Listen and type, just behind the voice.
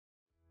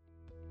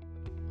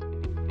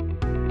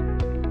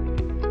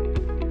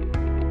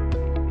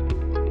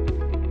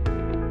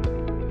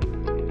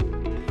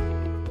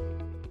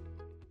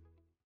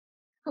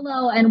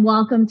Hello and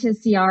welcome to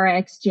Cyara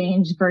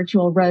Exchange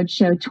Virtual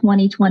Roadshow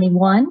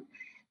 2021.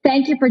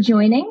 Thank you for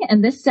joining.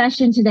 And this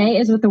session today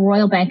is with the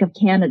Royal Bank of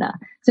Canada.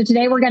 So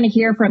today we're going to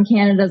hear from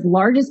Canada's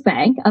largest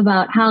bank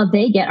about how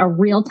they get a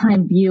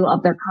real-time view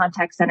of their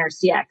contact center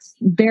CX.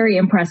 Very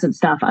impressive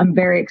stuff. I'm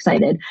very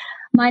excited.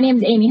 My name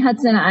is Amy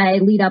Hudson. I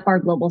lead up our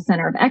Global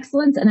Center of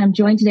Excellence, and I'm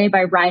joined today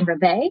by Ryan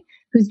Rivais,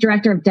 who's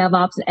Director of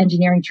DevOps and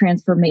Engineering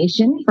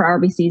Transformation for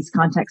RBC's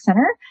Contact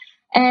Center,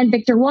 and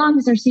Victor Wong,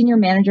 who's our Senior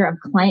Manager of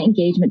Client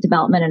Engagement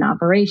Development and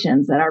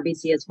Operations at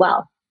RBC as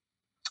well.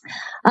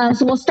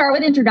 So we'll start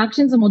with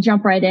introductions and we'll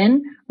jump right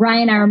in.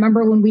 Ryan, I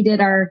remember when we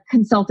did our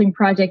consulting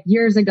project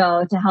years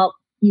ago to help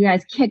you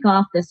guys kick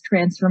off this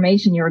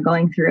transformation you were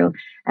going through.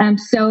 And I'm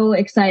so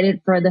excited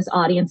for this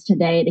audience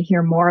today to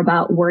hear more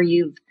about where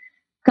you've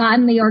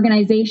gotten the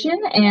organization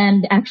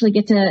and actually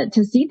get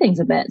to see things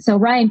a bit. So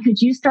Ryan,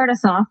 could you start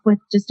us off with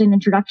just an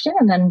introduction,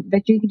 and then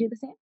Victor, you could do the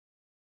same.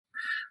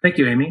 Thank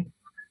you, Amy.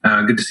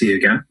 Good to see you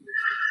again.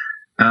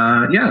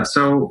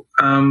 So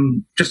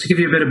just to give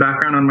you a bit of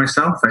background on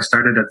myself, I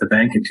started at the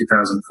bank in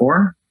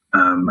 2004.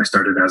 I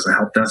started as a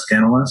help desk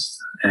analyst,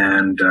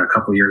 and a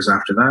couple years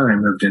after that, I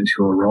moved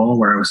into a role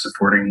where I was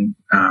supporting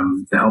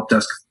the help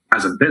desk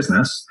as a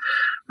business,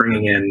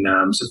 bringing in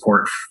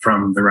support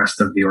from the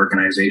rest of the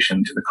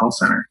organization to the call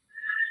center.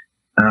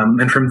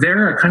 And from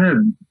there, I kind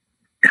of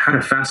had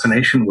a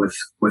fascination with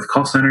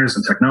call centers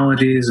and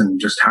technologies and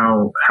just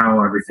how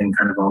everything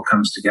kind of all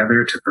comes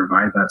together to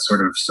provide that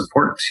sort of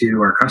support to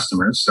our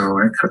customers. So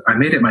I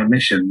made it my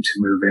mission to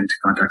move into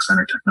the contact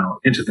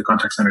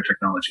center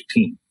technology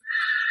team,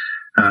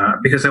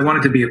 because I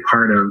wanted to be a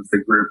part of the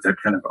group that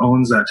kind of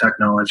owns that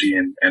technology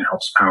and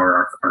helps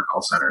power our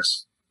call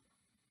centers.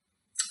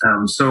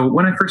 So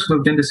when I first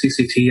moved into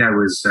CCT, I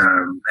was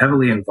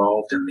heavily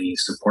involved in the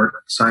support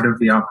side of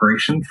the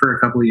operation for a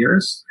couple of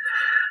years.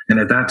 And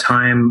at that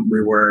time,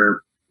 we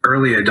were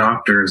early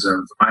adopters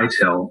of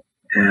ITIL,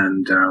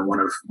 and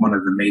one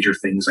of the major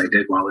things I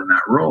did while in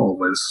that role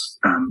was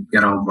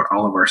get all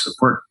of our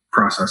support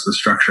processes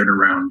structured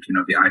around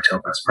the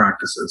ITIL best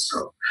practices,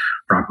 so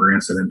proper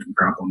incident and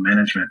problem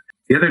management.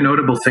 The other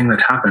notable thing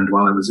that happened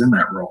while I was in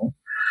that role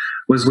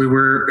was we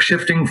were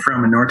shifting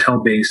from a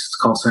Nortel-based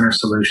call center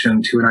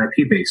solution to an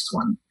IP-based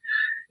one.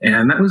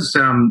 And that was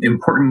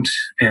important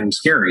and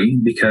scary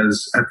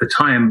because at the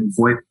time,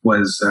 VoIP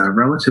was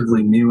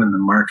relatively new in the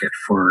market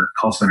for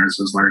call centers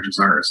as large as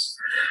ours.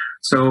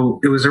 So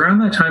it was around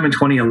that time in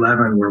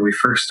 2011 where we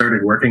first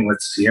started working with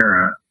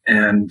Cyara.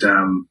 And,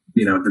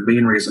 the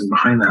main reason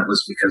behind that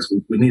was because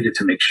we needed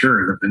to make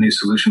sure that the new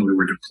solution we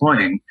were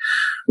deploying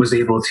was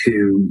able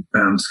to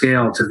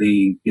scale to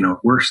the,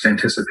 worst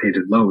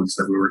anticipated loads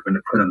that we were going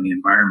to put on the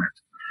environment.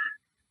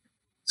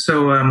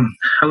 So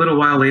a little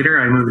while later,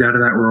 I moved out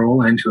of that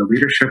role into a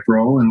leadership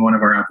role in one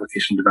of our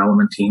application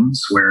development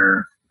teams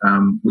where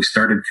we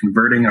started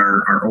converting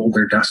our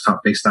older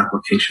desktop-based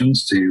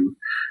applications to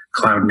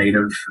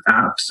cloud-native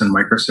apps and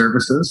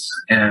microservices.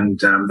 And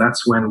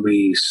that's when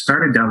we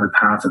started down the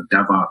path of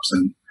DevOps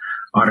and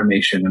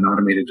automation and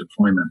automated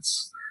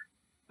deployments.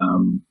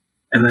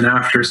 And then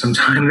after some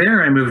time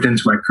there, I moved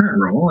into my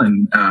current role.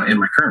 And in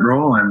my current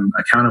role, I'm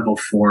accountable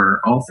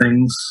for all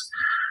things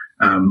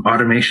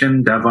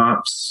automation,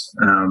 DevOps,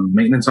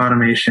 maintenance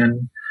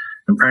automation.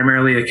 I'm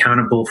primarily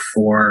accountable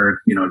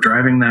for,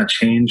 driving that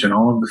change in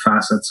all of the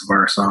facets of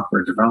our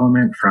software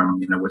development,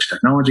 from, which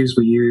technologies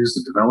we use,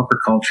 the developer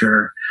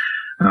culture.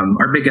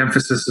 Our big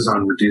emphasis is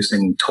on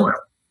reducing toil.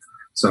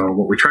 So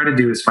what we try to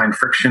do is find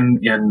friction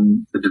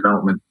in the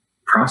development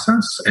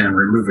process and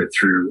remove it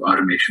through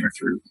automation or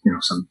through,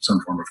 some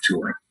form of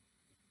tooling.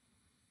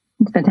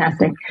 It's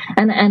fantastic.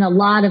 And a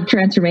lot of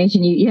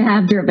transformation you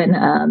have driven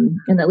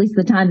in at least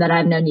the time that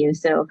I've known you.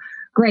 So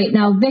great.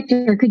 Now,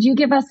 Victor, could you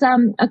give us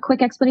a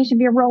quick explanation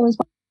of your role as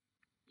well?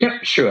 Yeah,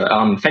 sure.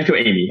 Thank you,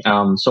 Amy.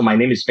 So my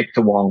name is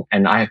Victor Wong,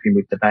 and I have been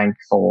with the bank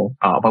for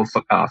about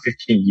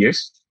 15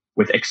 years,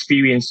 with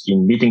experience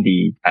in leading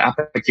the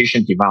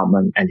application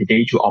development and the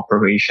day-to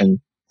operation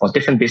for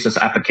different business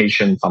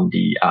applications from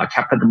the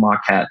capital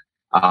market,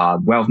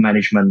 wealth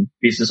management,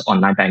 business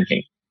online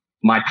banking.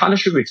 My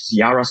partnership with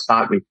Cyara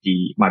started with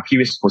my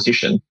previous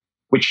position,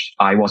 which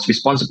I was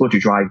responsible to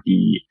drive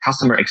the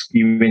customer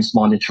experience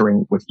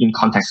monitoring within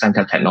contact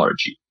center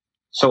technology.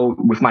 So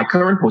with my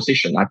current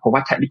position, I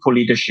provide technical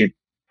leadership,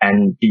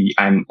 and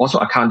I'm also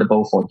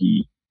accountable for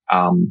the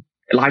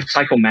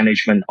lifecycle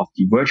management of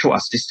the virtual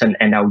assistant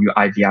NLU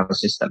IVR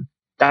system.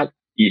 That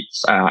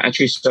is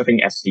actually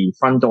serving as the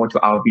front door to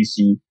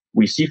RBC,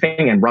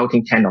 receiving and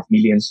routing tens of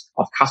millions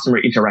of customer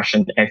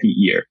interactions every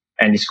year,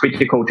 and is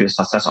critical to the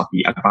success of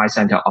the advice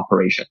center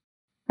operation.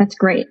 That's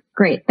great.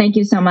 Great. Thank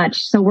you so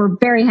much. So we're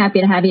very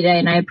happy to have you today,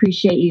 and I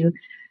appreciate you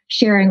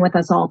sharing with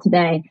us all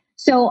today.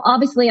 So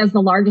obviously, as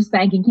the largest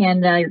bank in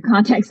Canada, your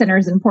contact center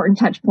is an important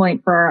touch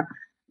point for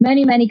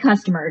many, many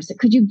customers.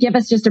 Could you give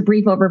us just a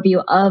brief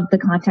overview of the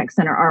contact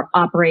center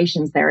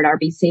operations there at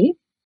RBC?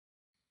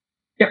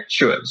 Yeah,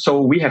 sure.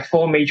 So we have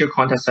 4 major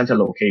contact center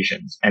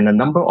locations and a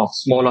number of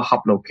smaller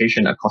hub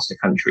locations across the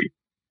country.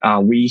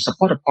 We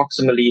support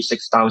approximately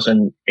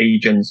 6,000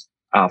 agents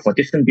for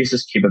different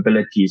business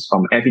capabilities,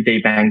 from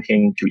everyday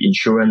banking to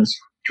insurance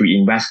to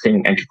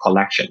investing and to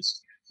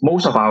collections.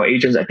 Most of our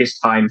agents at this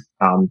time,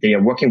 they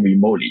are working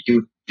remotely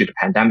due to the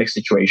pandemic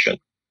situation,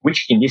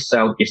 which in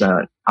itself is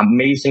an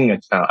amazing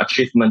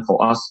achievement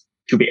for us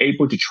to be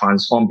able to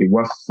transform the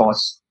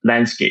workforce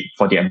landscape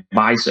for the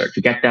advisor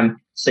to get them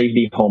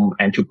safely home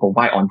and to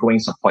provide ongoing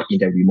support in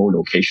their remote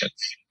locations.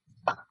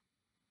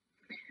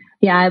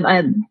 Yeah,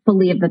 I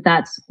believe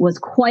that was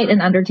quite an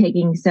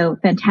undertaking. So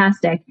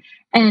fantastic.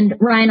 And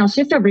Ryan, I'll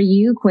shift over to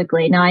you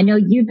quickly. Now, I know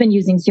you've been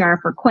using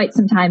Cyara for quite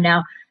some time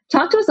now.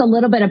 Talk to us a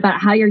little bit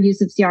about how your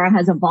use of Cyara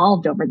has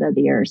evolved over the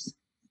years.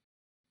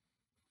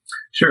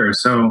 Sure.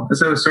 So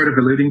as I was sort of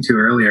alluding to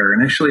earlier,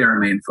 initially our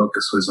main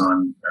focus was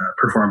on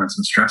performance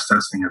and stress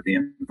testing of the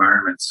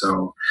environment.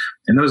 So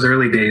in those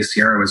early days,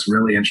 Cyara was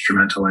really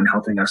instrumental in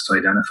helping us to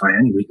identify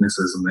any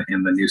weaknesses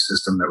in the new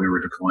system that we were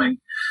deploying.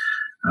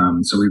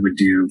 So we would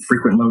do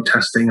frequent load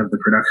testing of the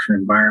production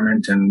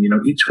environment, and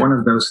each one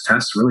of those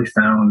tests really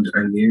found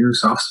a new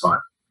soft spot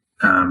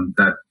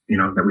that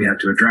we had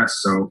to address.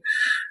 So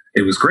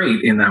it was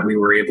great in that we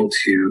were able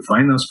to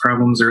find those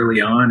problems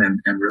early on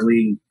and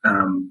really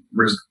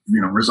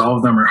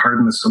resolve them or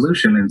harden the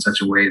solution in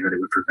such a way that it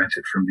would prevent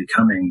it from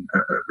becoming a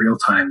real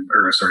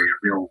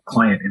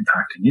client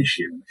impacting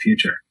issue in the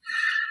future.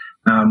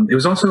 It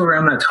was also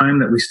around that time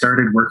that we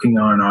started working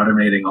on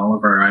automating all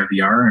of our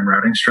IVR and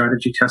routing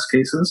strategy test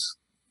cases.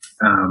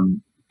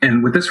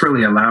 And what this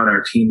really allowed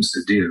our teams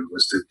to do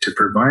was to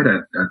provide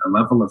a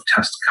level of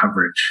test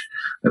coverage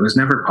that was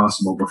never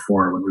possible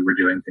before when we were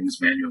doing things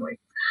manually.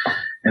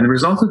 And the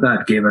result of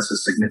that gave us a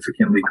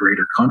significantly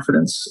greater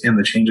confidence in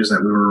the changes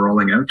that we were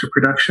rolling out to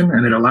production,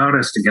 and it allowed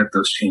us to get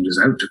those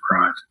changes out to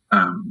prod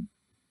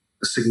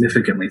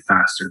significantly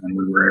faster than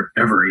we were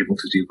ever able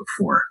to do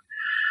before.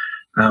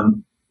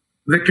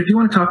 Victor, do you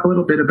want to talk a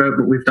little bit about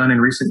what we've done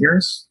in recent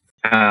years?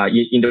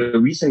 In the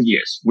recent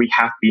years, we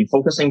have been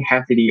focusing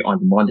heavily on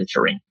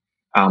monitoring.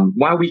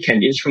 While we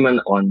can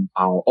instrument on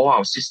all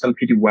our system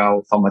pretty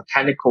well from a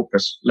technical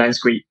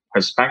landscape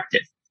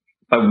perspective,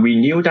 but we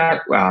knew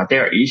that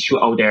there are issues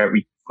out there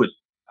we could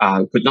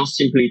not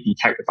simply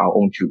detect with our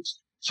own tools.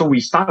 So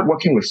we started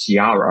working with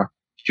Cyara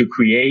to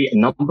create a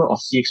number of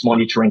CX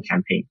monitoring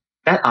campaigns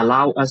that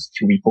allow us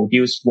to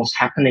reproduce what's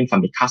happening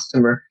from the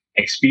customer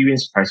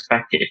experience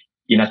perspective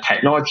in a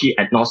technology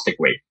agnostic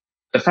way.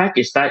 The fact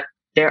is that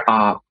there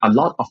are a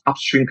lot of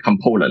upstream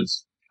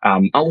components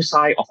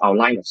outside of our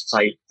line of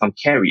sight, from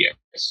carriers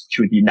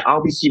to the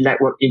RBC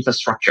network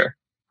infrastructure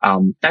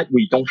that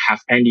we don't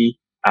have any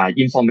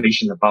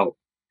information about.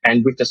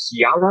 And with the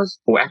Cyara's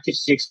proactive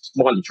CX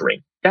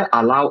monitoring, that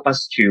allow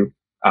us to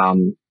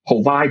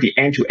provide the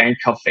end-to-end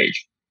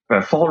coverage,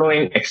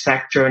 following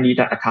exact journey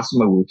that a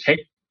customer will take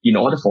in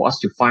order for us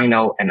to find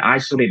out and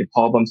isolate the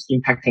problems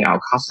impacting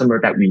our customer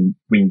that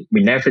we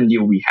never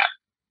knew we had.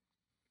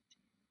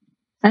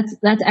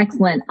 That's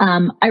excellent.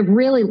 I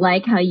really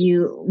like how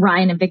you,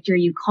 Ryan and Victor,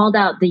 you called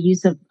out the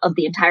use of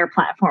the entire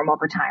platform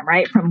over time,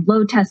 right? From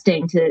load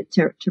testing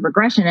to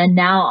regression, and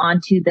now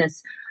onto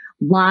this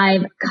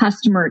live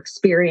customer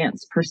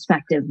experience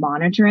perspective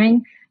monitoring,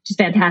 which is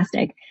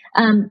fantastic.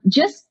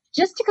 Just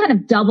to kind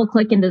of double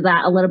click into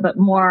that a little bit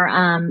more,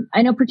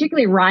 I know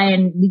particularly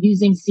Ryan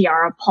using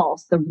Cyara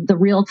Pulse, the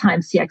real-time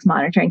CX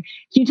monitoring.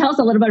 Can you tell us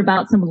a little bit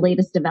about some of the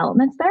latest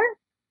developments there?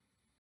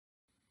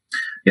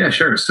 Yeah,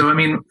 sure. So,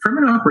 from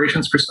an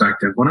operations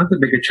perspective, one of the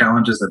bigger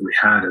challenges that we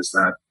had is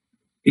that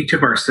each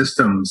of our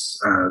systems,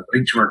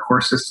 each of our core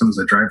systems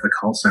that drive the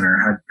call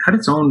center had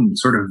its own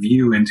sort of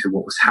view into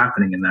what was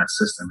happening in that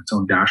system, its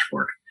own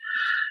dashboard.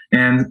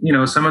 And,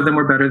 some of them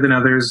were better than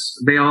others.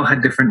 They all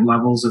had different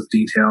levels of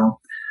detail.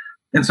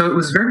 And so it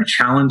was very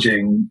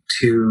challenging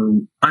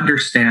to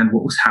understand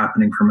what was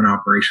happening from an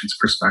operations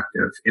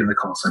perspective in the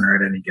call center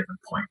at any given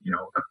point.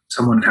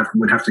 Someone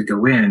would have to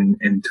go in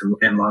and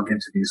log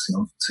into these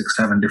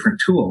 6-7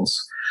 different tools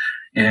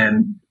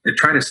and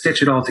try to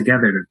stitch it all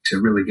together to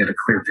really get a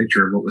clear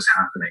picture of what was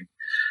happening.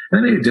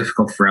 And that made it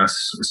difficult for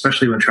us,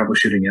 especially when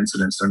troubleshooting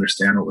incidents, to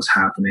understand what was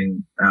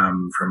happening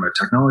from a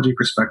technology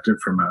perspective,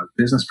 from a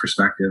business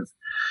perspective.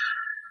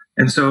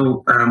 And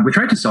so we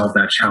tried to solve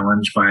that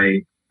challenge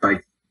by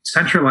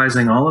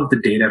centralizing all of the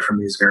data from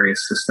these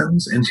various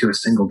systems into a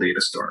single data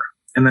store.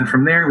 And then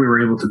from there, we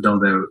were able to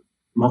build out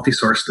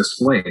multi-source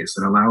displays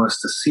that allow us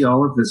to see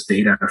all of this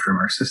data from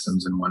our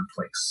systems in one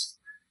place.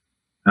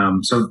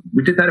 So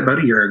we did that about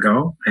a year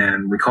ago,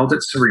 and we called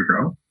it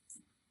Cerebro.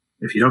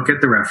 If you don't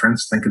get the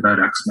reference, think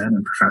about X-Men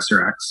and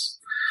Professor X.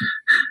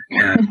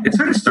 And it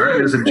sort of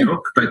started as a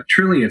joke, but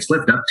truly it's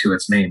lived up to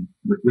its name.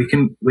 We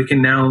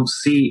can now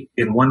see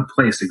in one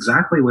place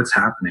exactly what's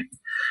happening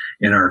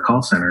in our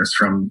call centers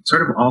from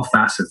sort of all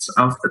facets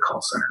of the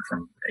call center,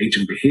 from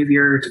agent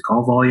behavior to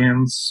call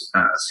volumes,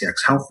 CX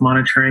health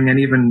monitoring, and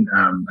even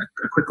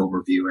a quick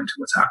overview into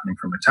what's happening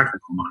from a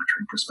technical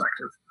monitoring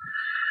perspective.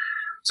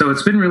 So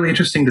it's been really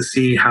interesting to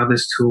see how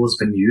this tool has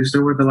been used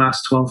over the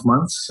last 12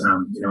 months.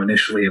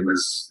 Initially it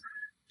was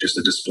just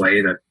a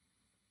display that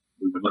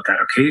we would look at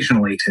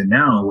occasionally to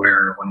now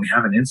where when we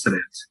have an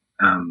incident,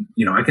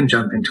 I can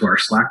jump into our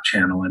Slack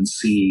channel and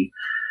see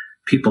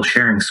people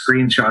sharing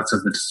screenshots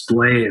of the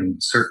display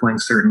and circling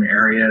certain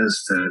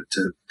areas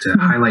to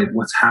highlight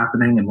what's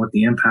happening and what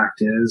the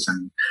impact is,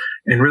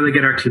 and really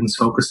get our teams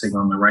focusing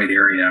on the right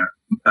area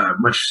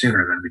much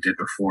sooner than we did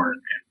before,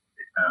 and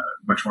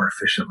much more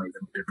efficiently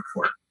than we did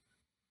before.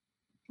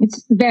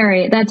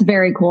 That's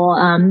very cool.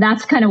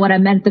 That's kind of what I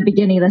meant at the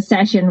beginning of the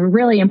session.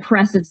 Really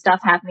impressive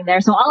stuff happening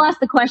there. So I'll ask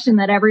the question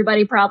that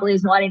everybody probably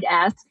is wanting to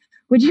ask.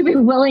 Would you be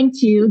willing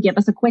to give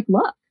us a quick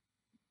look?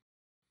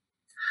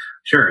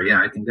 Sure.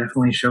 Yeah, I can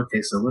definitely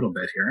showcase a little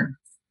bit here.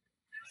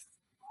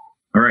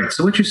 All right.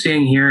 So what you're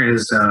seeing here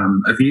is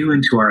a view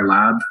into our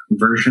lab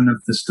version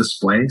of this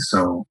display.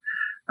 So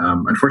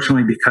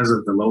unfortunately, because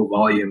of the low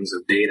volumes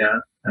of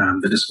data,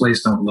 the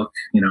displays don't look,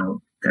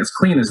 as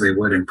clean as they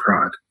would in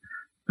prod.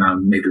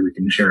 Maybe we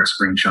can share a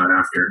screenshot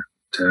after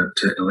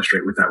to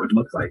illustrate what that would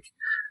look like.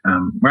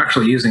 We're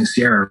actually using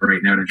Cyara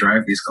right now to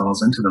drive these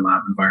calls into the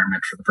lab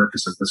environment for the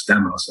purpose of this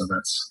demo, so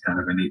that's kind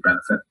of a neat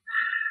benefit.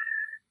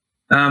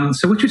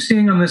 So what you're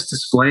seeing on this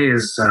display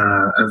is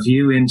a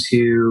view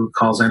into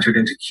calls entered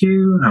into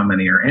queue, how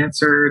many are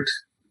answered,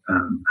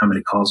 how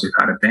many calls we've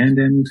had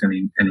abandoned,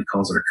 any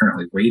calls that are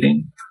currently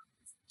waiting.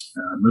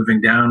 Moving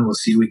down,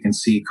 we can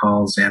see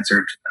calls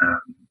answered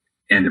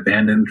and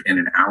abandoned in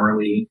an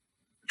hourly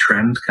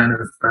trend kind of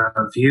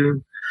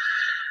view.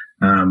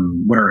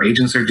 What our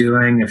agents are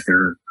doing, if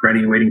they're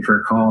ready, waiting for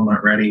a call,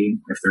 not ready,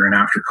 if they're in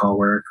after call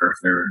work, or if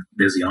they're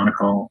busy on a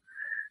call.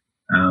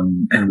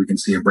 And we can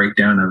see a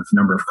breakdown of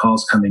number of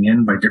calls coming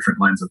in by different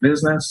lines of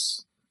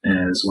business,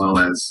 as well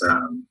as,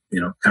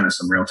 kind of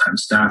some real-time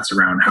stats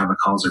around how the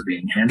calls are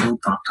being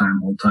handled, talk time,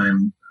 hold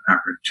time,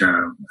 average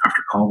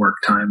after call work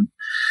time.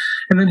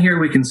 And then here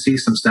we can see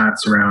some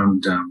stats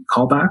around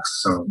callbacks.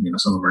 So,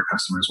 some of our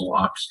customers will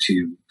opt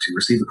to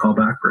receive a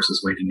callback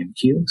versus waiting in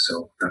queue.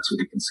 So that's what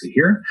you can see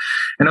here.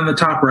 And on the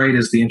top right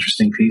is the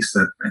interesting piece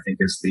that I think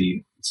is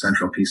the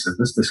central piece of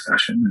this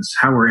discussion, is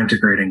how we're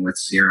integrating with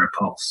Cyara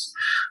Pulse.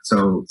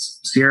 So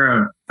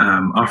Cyara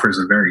offers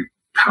a very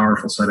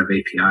powerful set of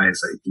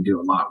APIs that you can do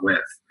a lot with.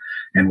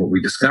 And what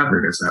we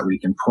discovered is that we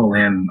can pull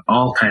in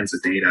all kinds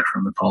of data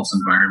from the Pulse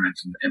environment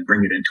and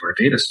bring it into our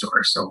data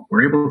store. So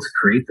we're able to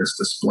create this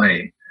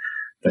display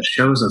that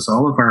shows us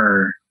all of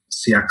our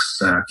CX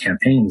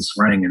campaigns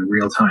running in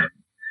real time,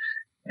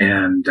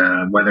 and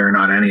whether or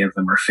not any of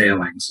them are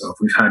failing. So if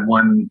we've had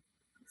one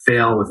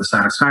fail with a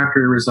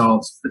satisfactory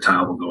result, the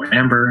tile will go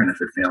amber, and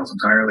if it fails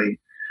entirely,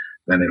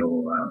 then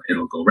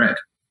it'll go red.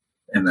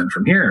 And then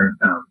from here,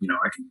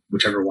 I can,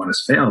 whichever one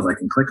has failed, I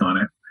can click on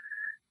it,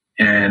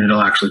 and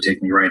it'll actually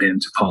take me right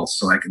into Pulse,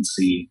 so I can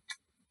see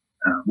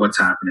what's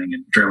happening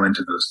and drill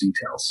into those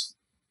details.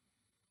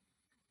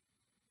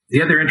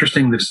 The other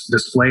interesting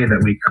display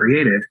that we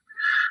created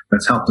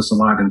that's helped us a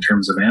lot in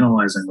terms of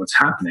analyzing what's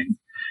happening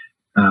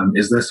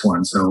is this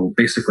one. So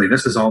basically,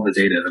 this is all the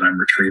data that I'm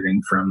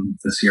retrieving from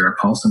the Cyara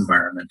Pulse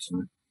environment,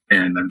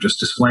 and I'm just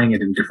displaying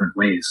it in different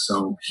ways.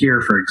 So here,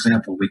 for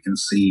example, we can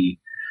see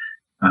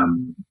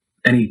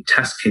any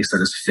test case that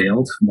has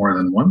failed more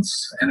than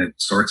once, and it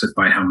sorts it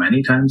by how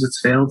many times it's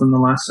failed in the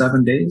last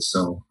 7 days.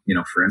 So,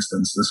 for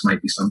instance, this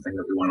might be something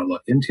that we want to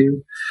look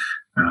into.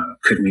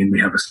 Could mean we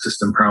have a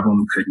system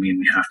problem, could mean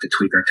we have to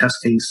tweak our test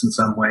case in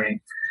some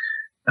way.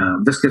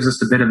 This gives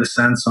us a bit of a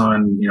sense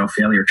on,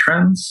 failure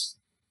trends.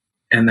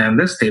 And then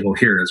this table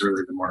here is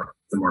really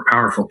the more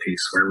powerful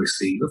piece, where we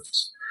see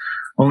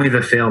only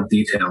the failed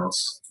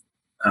details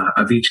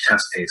of each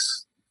test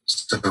case.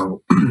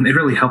 So it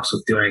really helps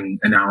with doing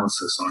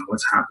analysis on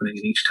what's happening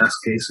in each test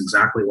case,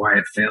 exactly why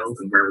it failed,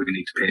 and where we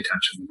need to pay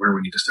attention, where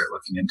we need to start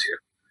looking into.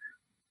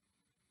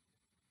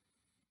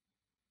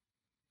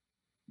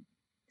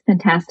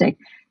 Fantastic.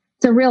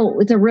 It's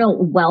a real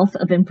wealth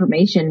of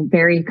information,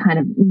 very kind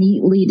of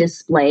neatly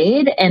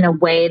displayed in a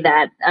way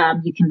that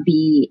you can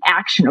be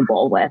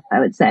actionable with, I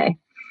would say.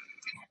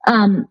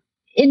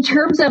 In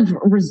terms of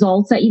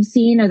results that you've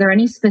seen, are there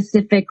any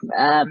specific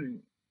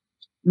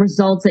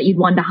results that you'd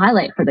want to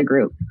highlight for the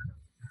group?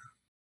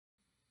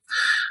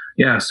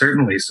 Yeah,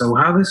 certainly. So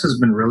how this has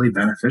been really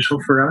beneficial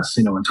for us,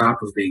 on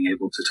top of being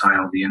able to tie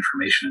all the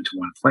information into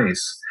one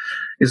place,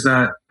 is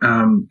that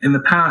in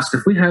the past,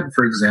 if we had,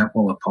 for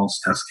example, a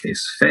Pulse test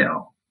case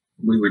fail,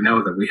 we would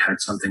know that we had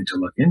something to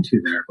look into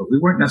there, but we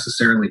weren't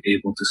necessarily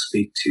able to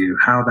speak to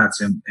how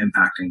that's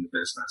impacting the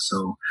business.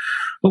 So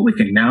what we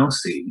can now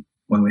see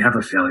when we have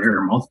a failure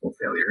or multiple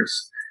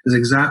failures is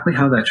exactly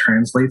how that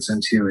translates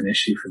into an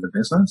issue for the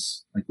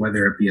business, like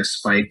whether it be a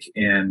spike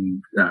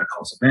in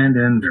calls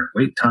abandoned or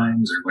wait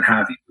times or what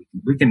have you.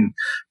 We can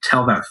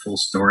tell that full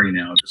story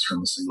now just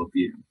from a single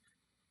view.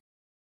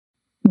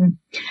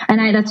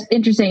 And that's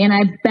interesting. And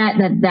I bet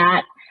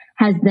that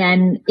has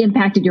then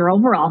impacted your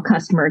overall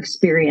customer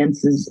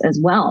experiences as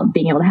well,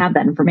 being able to have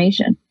that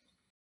information.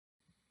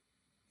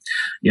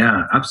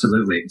 Yeah,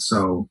 absolutely.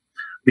 So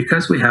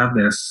because we have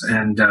this,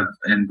 and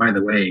by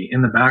the way,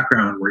 in the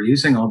background, we're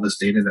using all this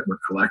data that we're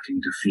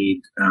collecting to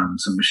feed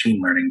some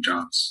machine learning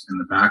jobs in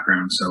the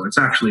background. So it's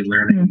actually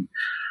learning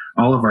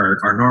all of our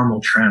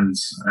normal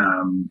trends.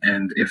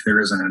 And if there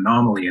is an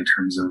anomaly in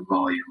terms of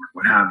volume or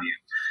what have you,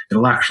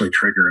 it'll actually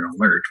trigger an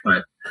alert.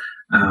 But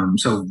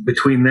so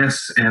between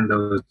this and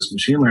those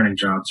machine learning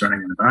jobs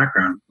running in the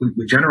background,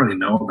 we generally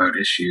know about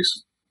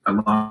issues a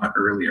lot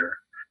earlier.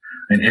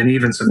 And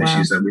even some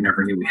issues that we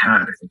never knew we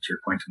had, I think to your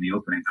point in the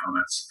opening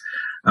comments.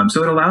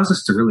 So it allows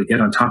us to really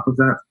get on top of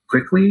that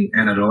quickly,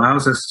 and it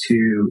allows us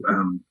to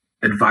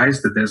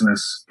advise the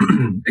business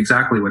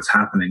exactly what's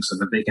happening so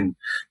that they can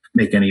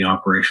make any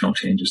operational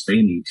changes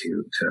they need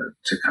to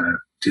kind of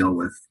deal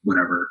with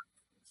whatever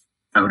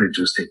outage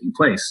is taking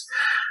place.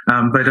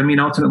 But I mean,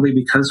 ultimately,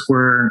 because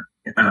we're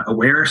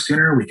aware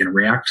sooner, we can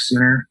react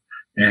sooner,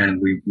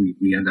 and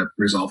we end up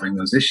resolving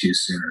those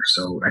issues sooner.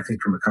 So I think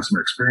from a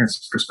customer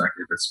experience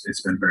perspective,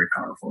 it's been very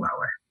powerful that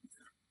way.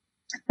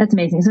 That's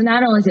amazing. So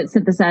not only is it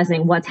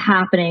synthesizing what's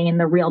happening in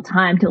the real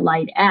time to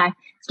light act,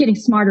 it's getting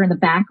smarter in the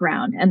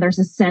background, and there's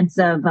a sense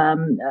of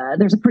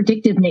there's a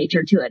predictive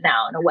nature to it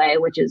now in a way,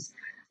 which is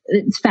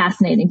it's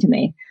fascinating to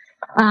me.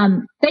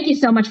 Thank you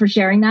so much for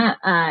sharing that.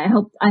 I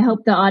hope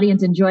the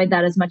audience enjoyed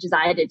that as much as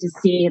I did to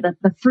see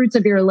the fruits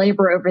of your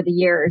labor over the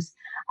years.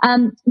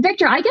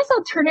 Victor, I guess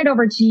I'll turn it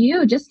over to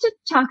you just to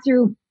talk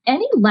through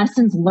any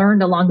lessons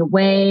learned along the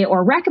way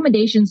or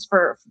recommendations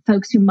for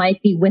folks who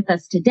might be with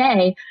us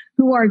today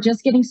who are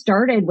just getting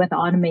started with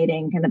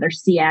automating kind of their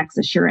CX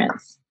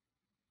assurance.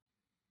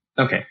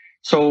 Okay,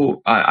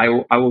 so I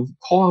will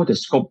call out the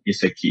scope is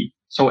the key.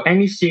 So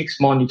any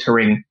CX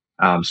monitoring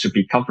should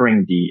be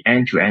covering the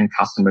end-to-end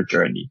customer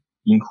journey,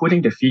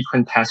 including the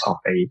frequent test of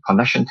a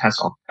connection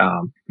test of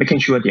making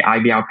sure the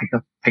IVR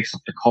picks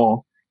up the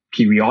call,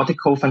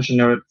 periodical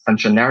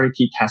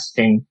functionality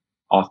testing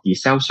of the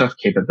self-serve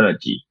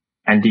capability,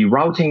 and the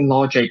routing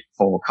logic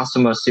for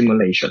customer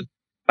simulation.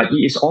 But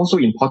it is also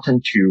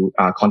important to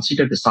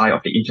consider the size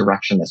of the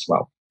interaction as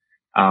well,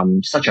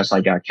 such as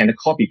like, can the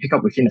call be picked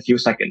up within a few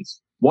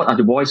seconds? What are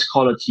the voice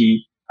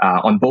quality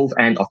on both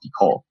ends of the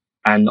call?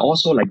 And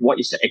also, like, what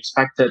is the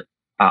expected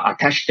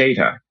attached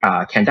data?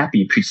 Can that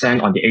be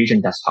present on the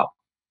agent desktop?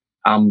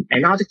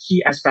 Another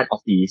key aspect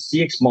of the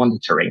CX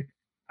monitoring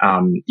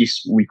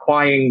is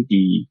requiring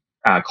the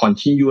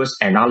continuous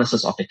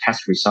analysis of the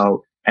test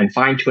result and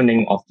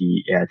fine-tuning of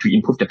the to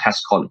improve the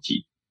test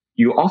quality.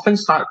 You often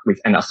start with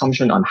an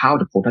assumption on how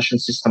the production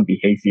system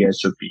behavior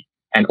should be,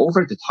 and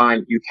over the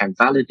time you can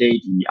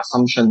validate the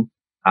assumption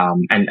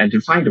and to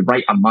find the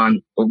right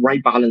amount, the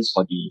right balance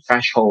for the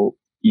threshold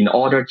in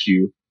order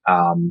to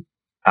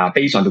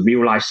based on the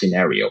real life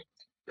scenario.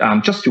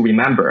 Just to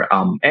remember,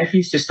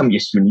 every system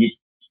is unique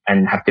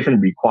and have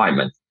different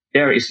requirements.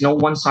 There is no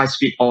one size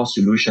fits all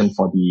solution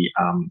for the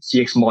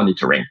CX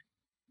monitoring.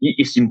 It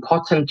is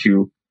important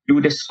to do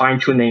this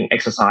fine-tuning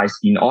exercise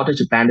in order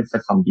to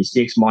benefit from the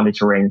CX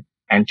monitoring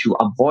and to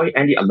avoid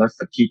any alert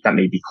fatigue that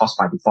may be caused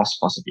by the false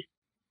positive.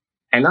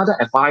 Another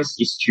advice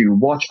is to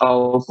watch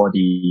out for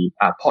the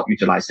port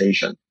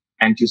utilization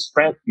and to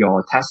spread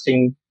your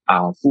testing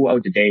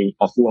throughout the day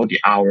or throughout the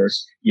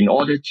hours in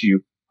order to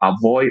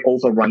avoid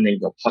overrunning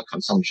your port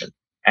consumption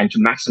and to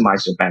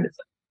maximize your benefit.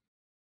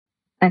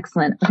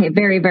 Excellent. Okay,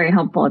 very, very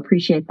helpful.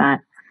 Appreciate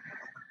that.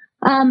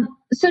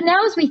 So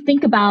now as we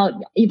think about,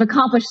 you've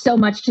accomplished so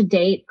much to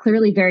date,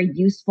 clearly very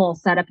useful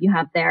setup you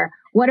have there.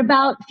 What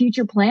about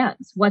future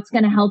plans? What's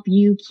going to help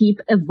you keep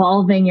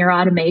evolving your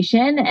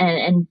automation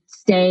and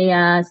stay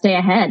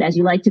ahead as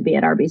you like to be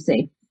at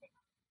RBC?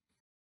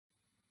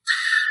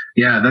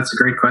 Yeah, that's a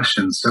great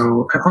question.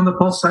 So on the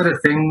Pulse side of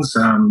things,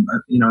 I've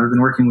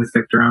been working with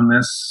Victor on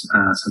this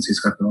since he's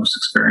got the most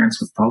experience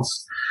with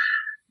Pulse.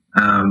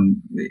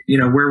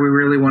 Where we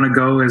really want to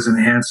go is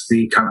enhance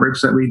the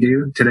coverage that we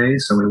do today.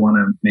 So we want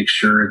to make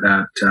sure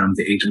that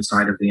the agent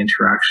side of the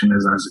interaction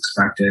is as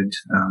expected.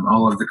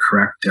 All of the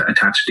correct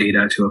attached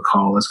data to a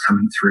call is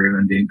coming through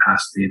and being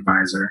passed to the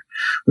advisor.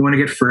 We want to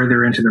get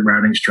further into the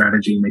routing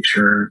strategy, make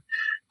sure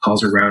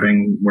calls are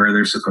routing where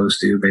they're supposed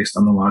to based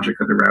on the logic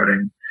of the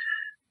routing.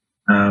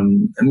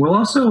 And we'll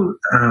also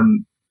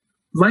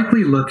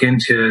likely look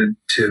into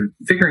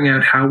figuring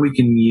out how we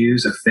can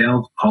use a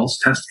failed Pulse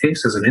test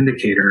case as an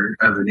indicator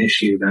of an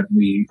issue that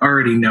we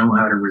already know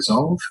how to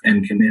resolve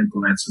and can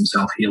implement some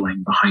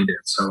self-healing behind it.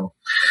 So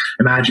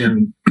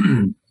imagine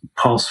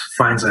Pulse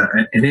finds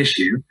an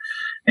issue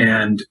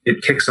and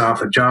it kicks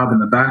off a job in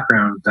the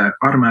background that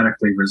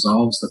automatically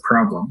resolves the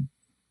problem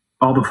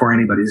all before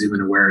anybody's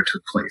even aware it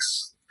took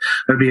place.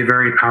 That'd be a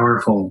very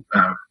powerful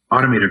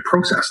automated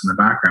process in the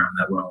background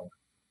that will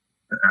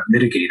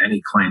mitigate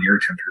any client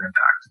irritant or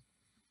impact.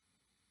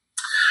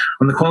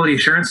 On the quality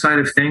assurance side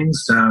of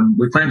things,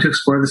 we plan to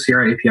explore the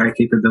Cyara API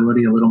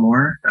capability a little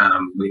more.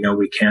 We know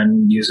we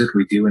can use it.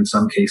 We do in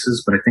some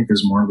cases, but I think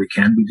there's more we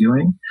can be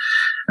doing.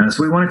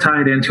 So we want to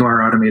tie it into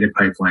our automated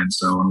pipeline.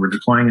 So when we're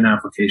deploying an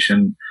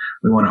application,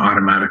 we want to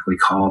automatically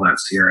call that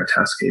Cyara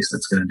test case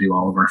that's going to do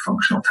all of our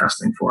functional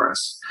testing for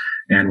us.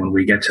 And when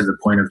we get to the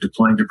point of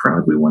deploying to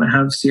prod, we want to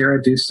have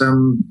Cyara do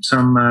some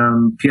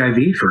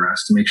PIV for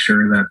us to make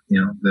sure that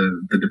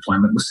the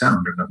deployment was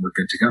sound and that we're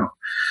good to go.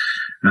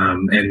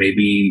 And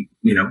maybe,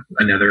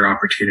 another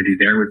opportunity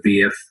there would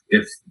be if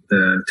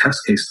the test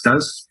case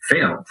does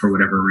fail for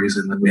whatever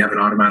reason, then we have an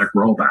automatic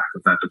rollback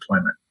of that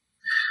deployment.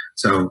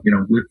 So,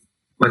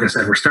 like I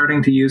said, we're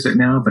starting to use it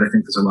now, but I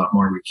think there's a lot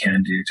more we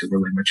can do to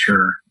really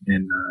mature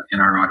in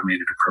our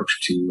automated approach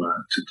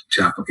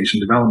to application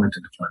development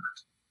and deployment.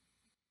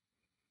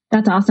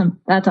 That's awesome.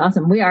 That's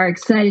awesome. We are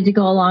excited to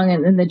go along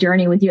in the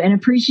journey with you and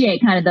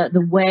appreciate kind of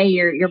the way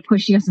you're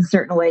pushing us in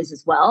certain ways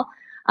as well.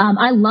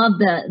 I love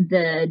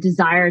the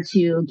desire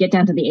to get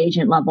down to the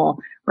agent level,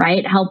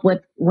 right? Help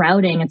with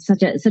routing. It's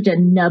such a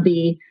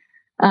nubby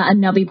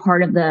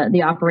part of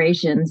the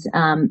operations.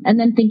 And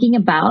then thinking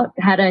about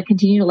how to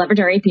continue to leverage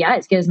our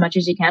APIs, get as much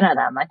as you can out of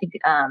them. I think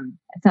it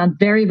sounds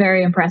very,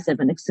 very impressive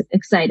and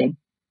exciting.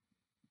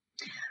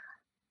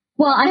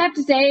 Well, I have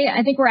to say,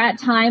 I think we're at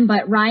time,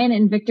 but Ryan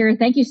and Victor,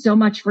 thank you so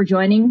much for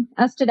joining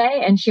us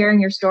today and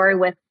sharing your story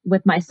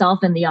with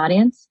myself and the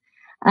audience.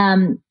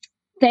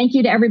 Thank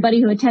you to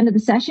everybody who attended the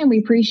session. We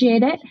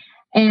appreciate it.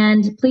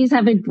 And please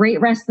have a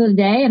great rest of the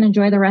day and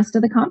enjoy the rest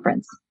of the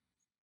conference.